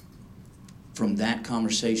 From that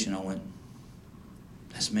conversation, I went,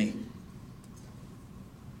 that's me.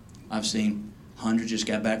 I've seen hundreds just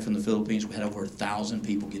got back from the Philippines. We had over 1,000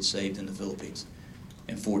 people get saved in the Philippines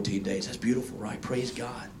in 14 days. That's beautiful, right? Praise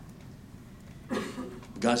God. But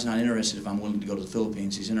God's not interested if I'm willing to go to the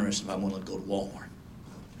Philippines. He's interested if I'm willing to go to Walmart.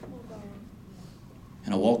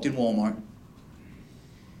 And I walked in Walmart,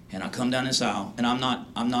 and I come down this aisle, and I'm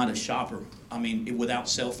not a shopper. I mean, without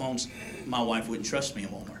cell phones, my wife wouldn't trust me in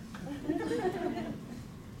Walmart.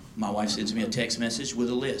 My wife sends me a text message with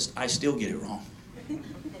a list. I still get it wrong.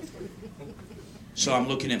 So I'm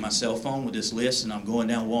looking at my cell phone with this list, and I'm going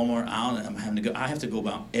down Walmart aisle, and I have to go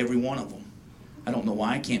about every one of them. I don't know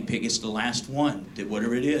why I can't pick. It's the last one, that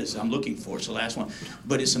whatever it is I'm looking for. It's the last one.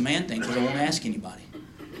 But it's a man thing because I won't ask anybody.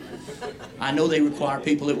 I know they require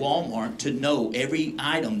people at Walmart to know every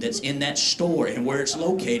item that's in that store and where it's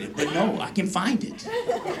located. But no, I can find it.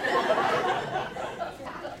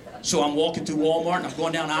 So I'm walking through Walmart, and I'm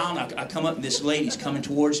going down the aisle, and I come up, and this lady's coming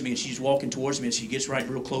towards me, and she's walking towards me, and she gets right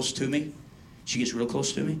real close to me. She gets real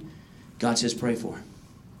close to me. God says, pray for her.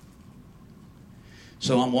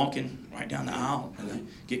 So I'm walking right down the aisle, and I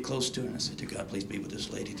get close to her, and I said, to God, please be with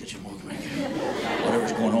this lady that you're walking right here.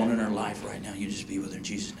 Whatever's going on in her life right now, you just be with her in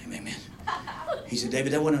Jesus' name, amen. He said,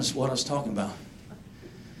 David, that wasn't what I was talking about.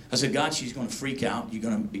 I said, God, she's going to freak out. You're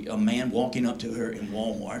going to be a man walking up to her in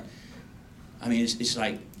Walmart. I mean, it's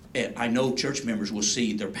like, I know church members will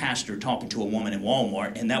see their pastor talking to a woman in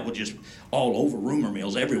Walmart, and that will just all over rumor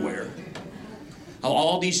mills everywhere.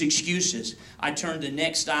 All these excuses. I turned the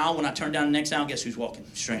next aisle. When I turned down the next aisle, guess who's walking?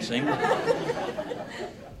 Strange thing.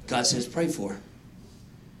 God says, pray for her.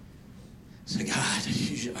 I said, God,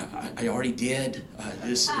 I already did.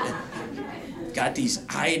 Got these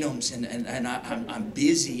items, and I'm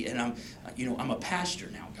busy, and I'm a pastor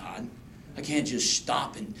now, God. I can't just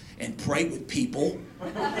stop and pray with people.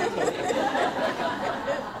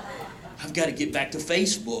 I've got to get back to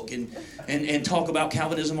Facebook and talk about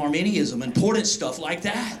Calvinism, Arminianism, important stuff like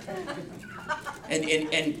that.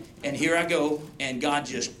 And here I go, and God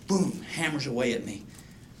just, boom, hammers away at me.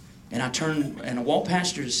 And I turn, and I walk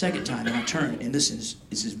past her the second time, and I turn, and this is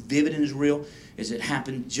as vivid and as real as it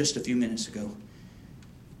happened just a few minutes ago.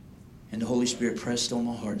 And the Holy Spirit pressed on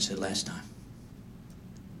my heart and said, last time.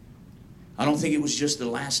 I don't think it was just the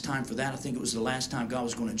last time for that. I think it was the last time God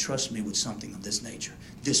was going to trust me with something of this nature,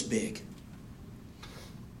 this big.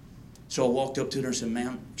 So I walked up to her and said,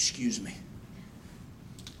 ma'am, excuse me,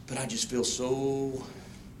 but I just feel so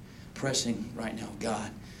pressing right now, God,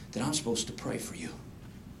 that I'm supposed to pray for you.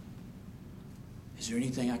 Is there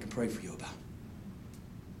anything I can pray for you about?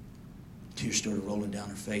 Tears started rolling down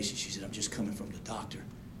her face, and she said, I'm just coming from the doctor,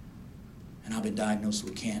 and I've been diagnosed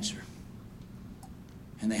with cancer,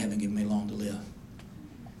 and they haven't given me long to live.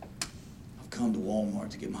 I've come to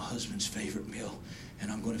Walmart to get my husband's favorite meal,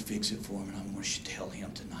 and I'm going to fix it for him, and I'm going to tell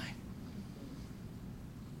him tonight.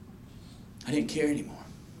 I didn't care anymore.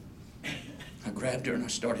 I grabbed her and I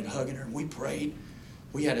started hugging her, and we prayed.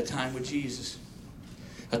 We had a time with Jesus.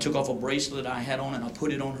 I took off a bracelet I had on and I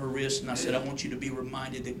put it on her wrist, and I said, I want you to be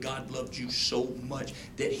reminded that God loved you so much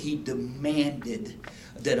that He demanded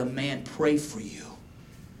that a man pray for you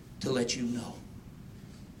to let you know.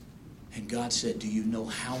 And God said, do you know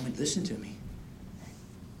how many, listen to me.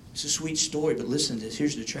 It's a sweet story, but listen to this.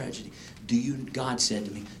 Here's the tragedy. God said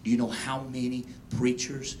to me, do you know how many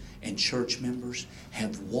preachers and church members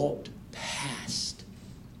have walked past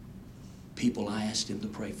people I asked Him to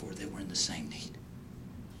pray for that were in the same need?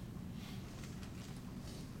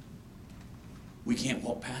 We can't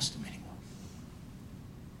walk past them anymore.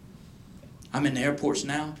 I'm in the airports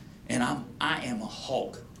now, and I am a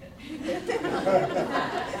hawk.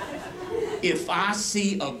 If I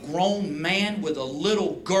see a grown man with a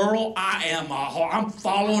little girl, I am a hawk. I'm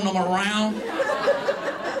following them around.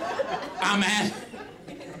 I'm at,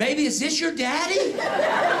 baby, is this your daddy?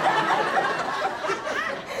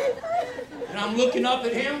 And I'm looking up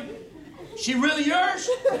at him. She really yours?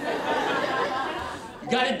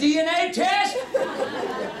 Got a DNA test?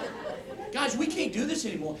 Guys, we can't do this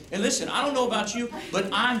anymore. And listen, I don't know about you, but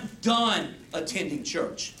I'm done attending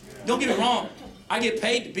church. Don't get me wrong. I get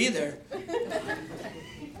paid to be there.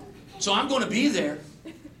 So I'm going to be there.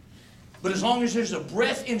 But as long as there's a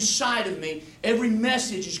breath inside of me, every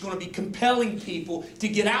message is going to be compelling people to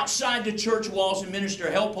get outside the church walls and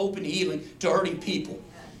minister help, hope, and healing to hurting people.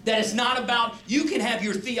 That it's not about, you can have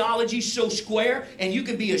your theology so square and you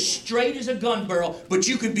can be as straight as a gun barrel, but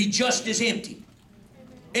you can be just as empty.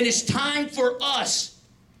 And it's time for us,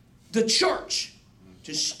 the church,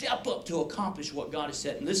 to step up to accomplish what God has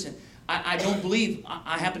said. And listen, I don't believe,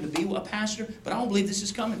 I happen to be a pastor, but I don't believe this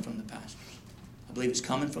is coming from the pastors. I believe it's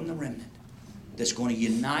coming from the remnant that's going to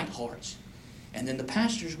unite hearts. And then the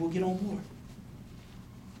pastors will get on board.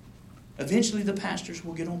 Eventually the pastors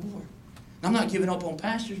will get on board. I'm not giving up on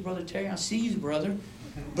pastors, Brother Terry. I see you, brother.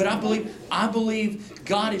 But I believe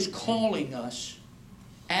God is calling us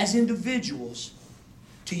as individuals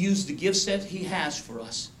to use the gifts that He has for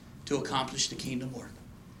us to accomplish the kingdom work.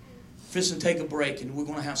 Listen, take a break, and we're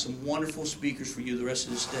going to have some wonderful speakers for you the rest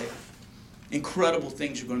of this day. Incredible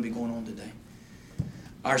things are going to be going on today.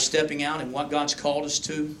 Our stepping out and what God's called us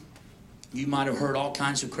to. You might have heard all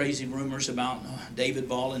kinds of crazy rumors about David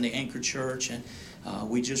Ball and the Anchor Church, and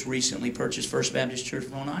we just recently purchased First Baptist Church of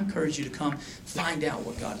Verona. I encourage you to come find out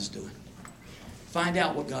what God is doing. Find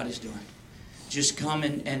out what God is doing. Just come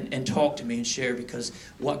and talk to me and share, because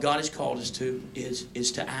what God has called us to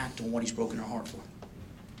is to act on what He's broken our heart for.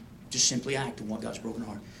 Just simply act on what God's broken our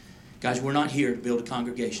heart. Guys, we're not here to build a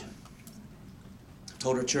congregation. I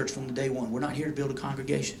told our church from the day one, we're not here to build a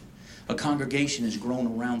congregation. A congregation is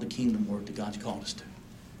grown around the kingdom work that God's called us to.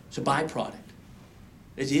 It's a byproduct.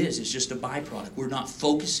 It is. It's just a byproduct. We're not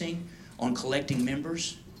focusing on collecting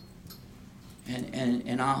members.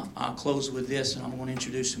 And I'll close with this, and I'm going to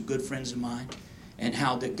introduce some good friends of mine and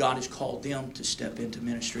how that God has called them to step into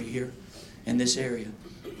ministry here in this area.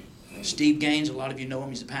 Steve Gaines, a lot of you know him.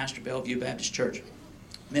 He's the pastor of Bellevue Baptist Church,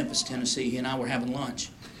 Memphis, Tennessee. He and I were having lunch,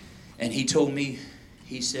 and he told me,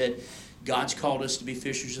 he said, God's called us to be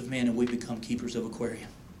fishers of men, and we become keepers of aquarium.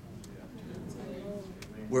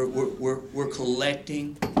 We're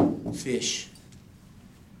collecting fish.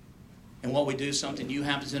 And what we do, something new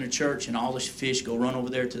happens in a church, and all the fish go run over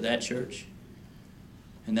there to that church.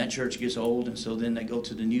 And that church gets old, and so then they go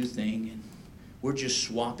to the new thing, and we're just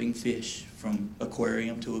swapping fish from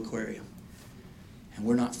aquarium to aquarium. And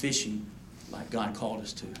we're not fishing like God called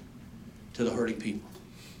us to the hurting people.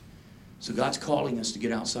 So God's calling us to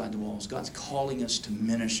get outside the walls. God's calling us to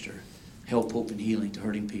minister help, hope, and healing to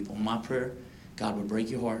hurting people. My prayer, God would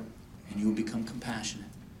break your heart, and you would become compassionate.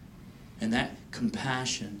 And that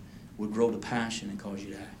compassion would grow to passion and cause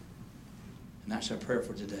you to act. And that's our prayer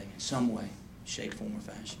for today, in some way, shape, form, or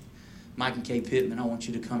fashion. Mike and Kay Pittman, I want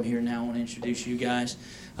you to come here now. I want to introduce you guys.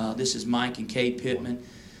 This is Mike and Kay Pittman.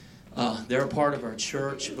 They're a part of our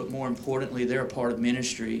church, but more importantly, they're a part of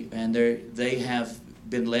ministry, and they have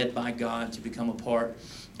been led by God to become a part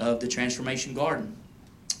of the Transformation Garden.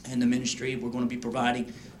 And the ministry, we're going to be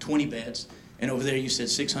providing 20 beds. And over there you said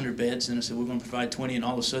 600 beds, and I said we're going to provide 20, and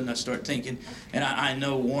all of a sudden I start thinking, and I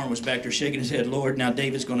know Warren was back there shaking his head, Lord, now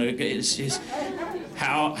David's going to,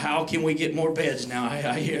 how can we get more beds now?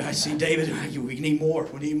 I see David, we need more,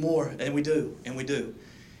 and we do.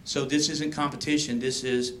 So this isn't competition, this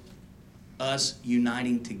is us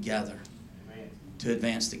uniting together to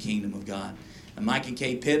advance the kingdom of God. And Mike and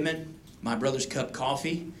Kay Pittman, My Brother's Cup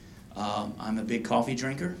Coffee. I'm a big coffee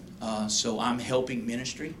drinker, so I'm helping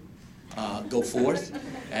ministry go forth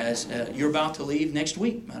as you're about to leave next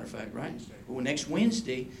week, matter of fact, right? Well, next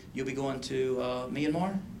Wednesday, you'll be going to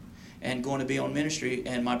Myanmar and going to be on ministry,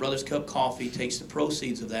 and My Brother's Cup Coffee takes the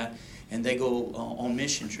proceeds of that, and they go on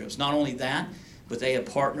mission trips. Not only that, but they have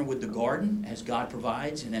partnered with the garden as God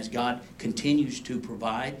provides and as God continues to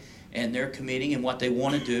provide, and they're committing in what they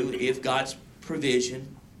want to do if God's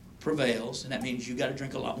provision prevails, and that means you got to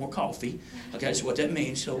drink a lot more coffee. Okay, that's what that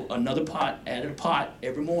means. So another pot, added a pot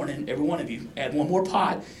every morning, every one of you, add one more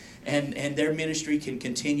pot, and their ministry can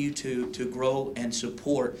continue to grow and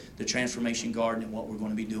support the Transformation Garden and what we're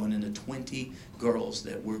going to be doing in the 20 girls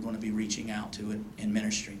that we're going to be reaching out to and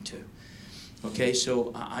ministering to. Okay,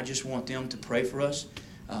 so I just want them to pray for us.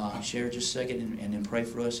 Share just a second and then pray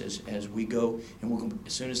for us as we go. And we're going to,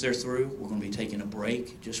 as soon as they're through, we're going to be taking a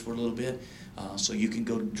break just for a little bit. So you can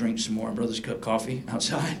go drink some more Brother's Cup coffee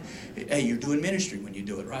outside. Hey, you're doing ministry when you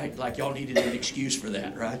do it, right? Like y'all needed an excuse for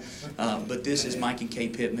that, right? But this is Mike and Kay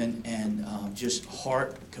Pittman, and just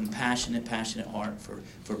passionate heart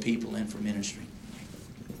for people and for ministry.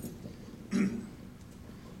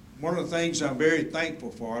 One of the things I'm very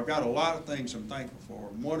thankful for, I've got a lot of things I'm thankful for.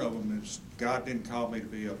 One of them is God didn't call me to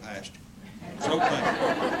be a pastor. So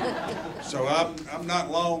thankful. So I'm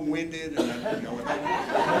not long-winded, and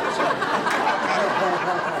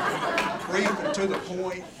brief and to the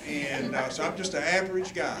point, and so I'm just an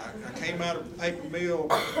average guy. I came out of a paper mill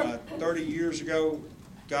 30 years ago.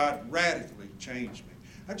 God radically changed me.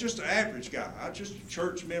 I'm just an average guy. I'm just a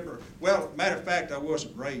church member. Well, matter of fact, I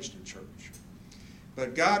wasn't raised in church.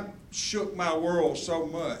 But God shook my world so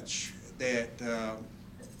much that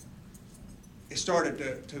it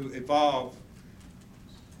started to evolve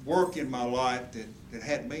work in my life that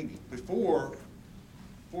had meaning. Before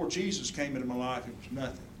Jesus came into my life, it was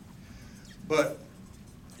nothing. But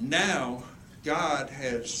now God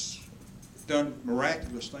has done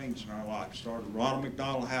miraculous things in our life. Started Ronald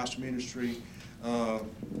McDonald House Ministry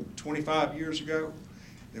 25 years ago,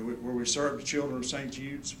 where we served the children of St.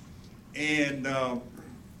 Jude's. And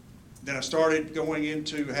then I started had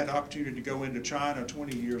the opportunity to go into China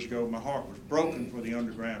 20 years ago. My heart was broken for the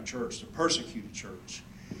underground church, the persecuted church.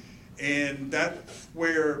 And that's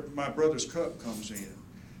where My Brother's Cup comes in.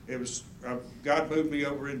 It was, God moved me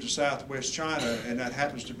over into southwest China, and that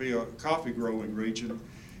happens to be a coffee growing region.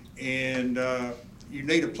 And you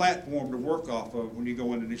need a platform to work off of when you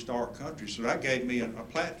go into these dark countries. So that gave me a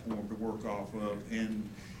platform to work off of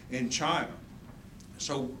in China.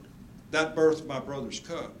 So that birthed My Brother's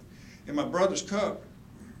Cup. And My Brother's Cup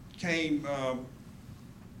came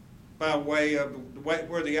by way of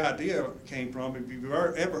where the idea came from. If you've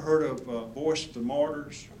ever heard of Voice of the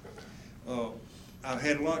Martyrs, I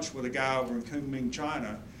had lunch with a guy over in Kunming,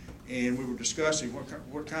 China, and we were discussing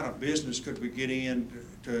what kind of business could we get in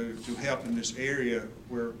to help in this area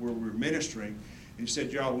where we're ministering. And he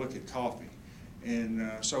said, y'all look at coffee.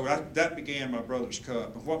 And so that began My Brother's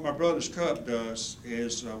Cup. And what My Brother's Cup does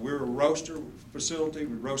is we're a roaster facility.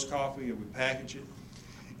 We roast coffee and we package it.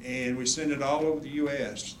 And we send it all over the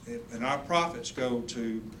U.S. And our profits go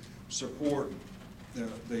to support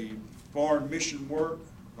the foreign mission work.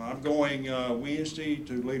 I'm going Wednesday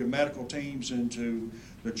to lead a medical teams into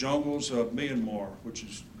the jungles of Myanmar, which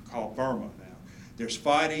is called Burma now. There's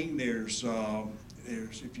fighting, there's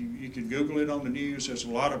if you can Google it on the news, there's a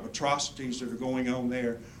lot of atrocities that are going on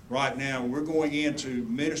there right now. We're going in to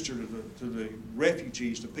minister to the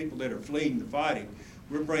refugees, the people that are fleeing the fighting.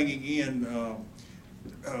 We're bringing in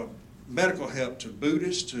medical help to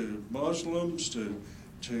Buddhists, to Muslims, to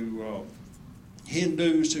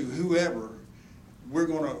Hindus, to whoever. We're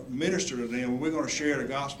going to minister to them. We're going to share the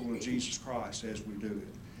gospel of Jesus Christ as we do it.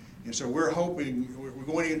 And so we're hoping, we're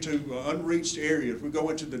going into unreached areas. We go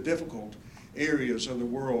into the difficult areas of the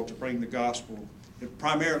world to bring the gospel,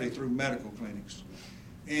 primarily through medical clinics.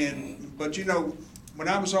 But you know, when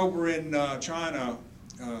I was over in China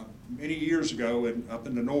many years ago, up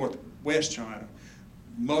in the northwest China,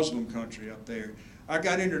 Muslim country up there, I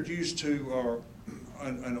got introduced to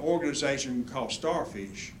an organization called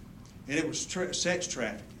Starfish, and it was sex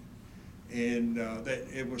trafficking, and that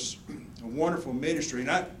it was a wonderful ministry, and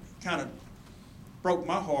that kind of broke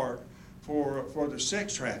my heart for the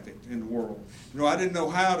sex trafficked in the world. You know, I didn't know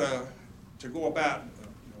how to go about,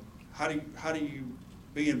 how do you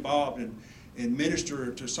be involved and,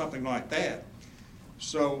 minister to something like that.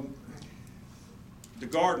 So the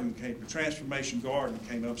garden the Transformation Garden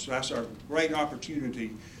came up, so that's our great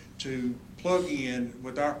opportunity to plug in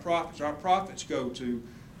with our prophets. Our prophets go into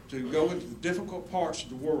the difficult parts of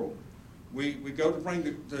the world. We go to bring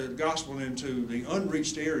the gospel into the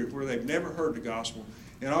unreached area where they've never heard the gospel.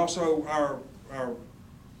 And also our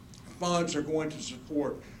funds are going to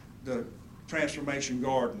support the Transformation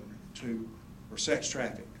Garden for sex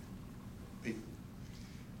trafficked people.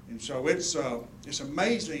 And so it's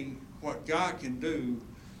amazing what God can do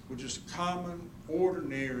with just common,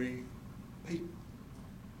 ordinary people.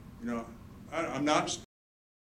 You know, I'm not